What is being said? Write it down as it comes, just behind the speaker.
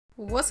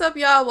What's up,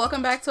 y'all?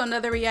 Welcome back to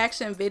another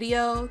reaction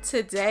video.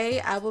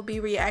 Today I will be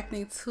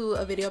reacting to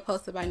a video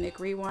posted by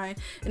NICKREWIND,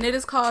 and it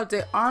is called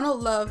 "Did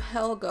Arnold Love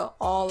Helga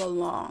All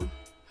Along?"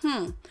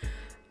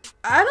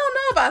 I don't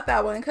know about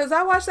that one because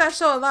I watched that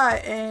show a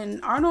lot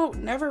and Arnold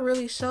never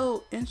really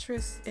showed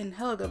interest in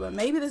Helga, but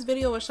maybe this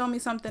video will show me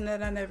something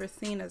that I never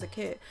seen as a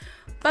kid.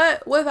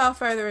 But without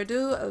further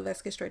ado,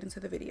 let's get straight into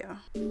the video.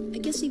 I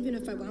guess even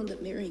if I wound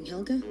up marrying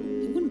Helga,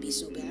 it wouldn't be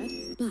so bad.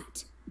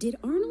 But did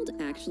Arnold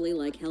actually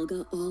like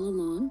Helga all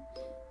along?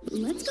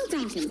 Let's go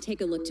back and take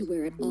a look to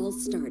where it all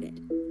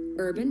started.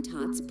 Urban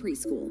Tots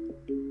preschool.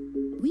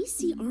 We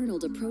see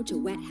Arnold approach a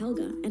wet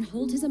Helga and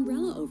hold his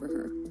umbrella over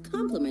her,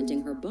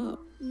 complimenting her bow.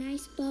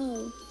 Nice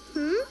bow.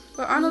 Huh?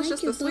 But Arnold's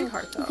just a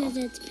sweetheart, though. Because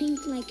it's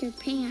pink like your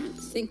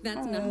pants. Think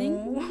that's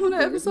nothing?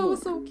 That episode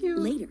was so cute.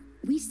 Later,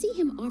 we see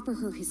him offer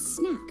her his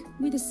snack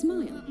with a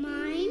smile.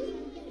 Mine?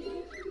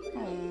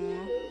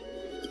 Aww.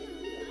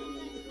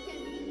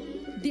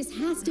 This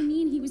has to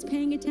mean he was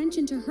paying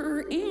attention to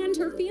her and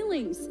her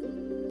feelings.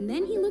 And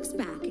then he looks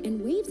back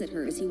and waves at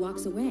her as he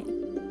walks away,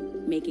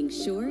 making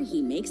sure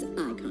he makes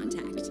eye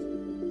contact.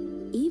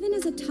 Even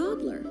as a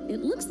toddler,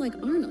 it looks like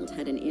Arnold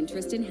had an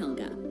interest in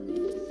Helga.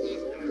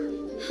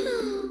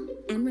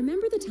 And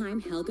remember the time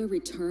Helga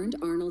returned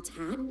Arnold's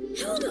hat?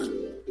 Helga!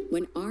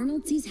 When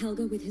Arnold sees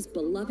Helga with his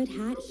beloved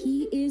hat,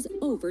 he is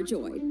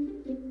overjoyed.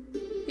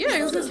 Yeah,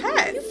 it was his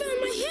hat. You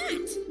found my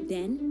hat!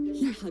 Then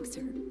he hugs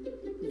her.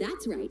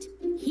 That's right,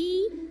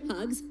 he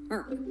hugs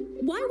her.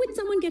 Why would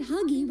someone get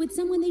huggy with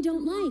someone they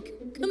don't like?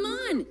 Come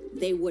on,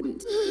 they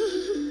wouldn't.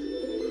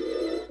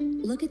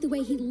 Look at the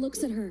way he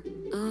looks at her,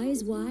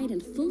 eyes wide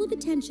and full of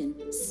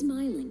attention,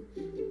 smiling,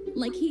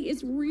 like he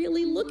is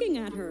really looking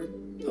at her.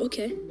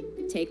 Okay.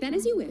 Take that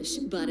as you wish,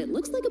 but it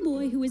looks like a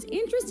boy who is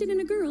interested in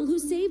a girl who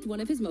saved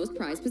one of his most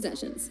prized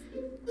possessions.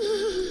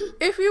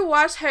 If you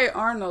watch Hey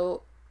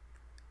Arnold,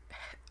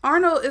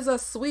 Arnold is a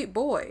sweet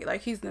boy.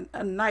 Like, he's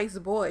a nice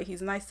boy.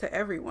 He's nice to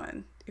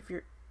everyone. If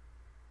you're,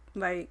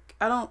 like,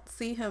 I don't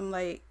see him,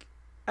 like,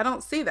 I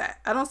don't see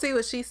that. I don't see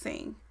what she's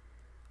seeing.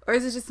 Or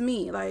is it just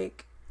me?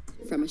 Like,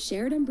 from a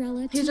shared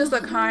umbrella to he's just a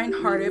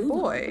kind-hearted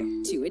boy.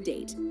 To a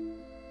date.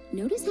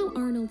 Notice how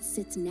Arnold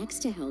sits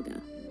next to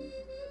Helga.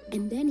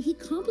 And then he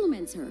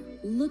compliments her,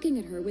 looking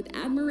at her with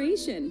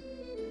admiration.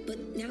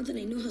 But now that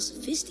I know how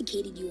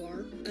sophisticated you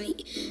are,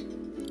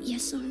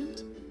 Yes,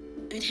 Arnold?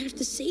 I'd have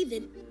to say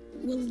that,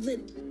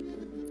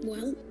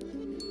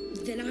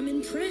 that I'm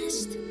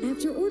impressed.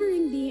 After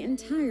ordering the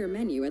entire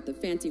menu at the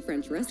fancy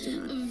French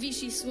restaurant,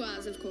 Vichy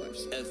Soise, of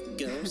course. Of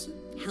course.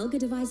 Helga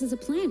devises a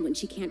plan when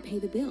she can't pay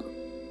the bill.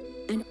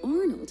 And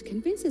Arnold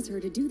convinces her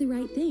to do the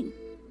right thing.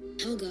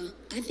 Helga,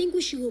 I think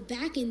we should go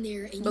back in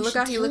there and But look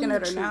how he's looking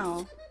at her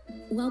now.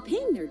 While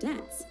paying their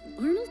debts,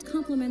 Arnold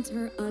compliments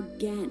her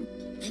again.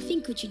 I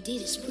think what you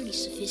did is pretty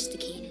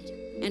sophisticated.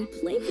 And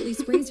playfully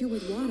sprays her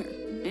with water,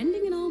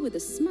 ending it all with a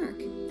smirk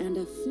and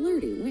a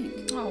flirty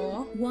wink.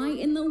 Aww. Why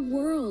in the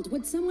world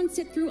would someone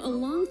sit through a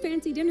long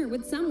fancy dinner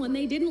with someone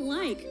they didn't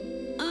like?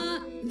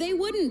 They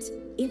wouldn't.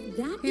 If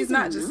that He's isn't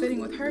not just enough, sitting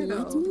with her,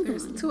 let's though. move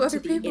There's on two other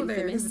to the people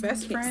there. His infamous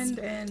best kiss. friend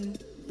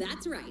and...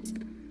 That's right.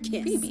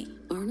 Kiss. Phoebe.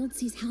 Arnold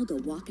sees Helga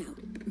walk out,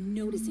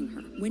 noticing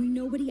her when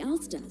nobody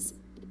else does.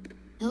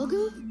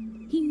 Helga?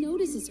 He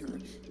notices her,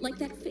 like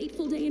that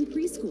fateful day in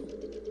preschool.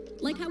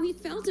 Like how he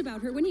felt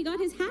about her when he got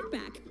his hat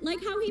back.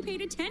 Like how he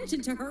paid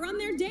attention to her on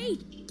their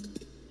date.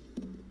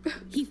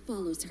 He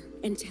follows her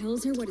and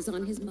tells her what is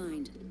on his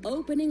mind,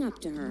 opening up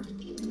to her.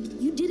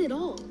 You did it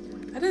all.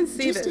 I didn't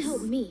see just this. to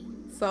help me.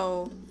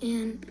 So...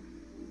 And...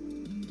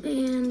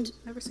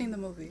 Never seen the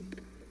movie.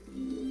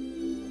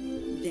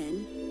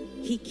 Then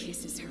he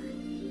kisses her.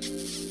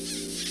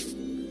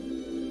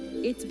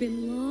 It's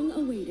been long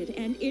awaited,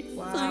 and it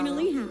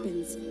finally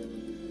happens.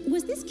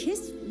 Was this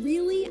kiss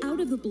really out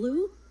of the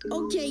blue?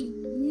 Okay,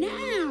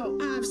 now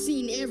I've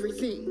seen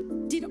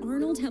everything. Did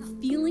Arnold have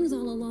feelings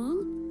all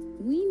along?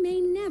 We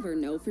may never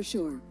know for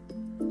sure.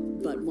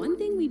 But one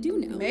thing we do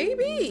know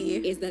Maybe.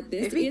 is that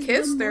this If he is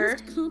kissed the her.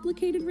 most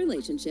complicated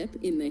relationship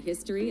in the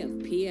history of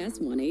PS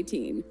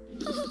 118.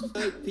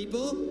 Hi,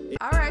 people.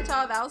 Alright,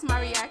 y'all, that was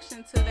my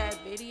reaction to that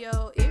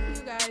video. If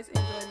you guys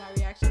enjoyed my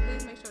reaction,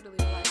 please make sure to leave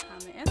a like,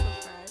 comment, and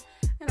subscribe.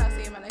 And I'll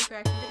see you in my next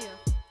reaction.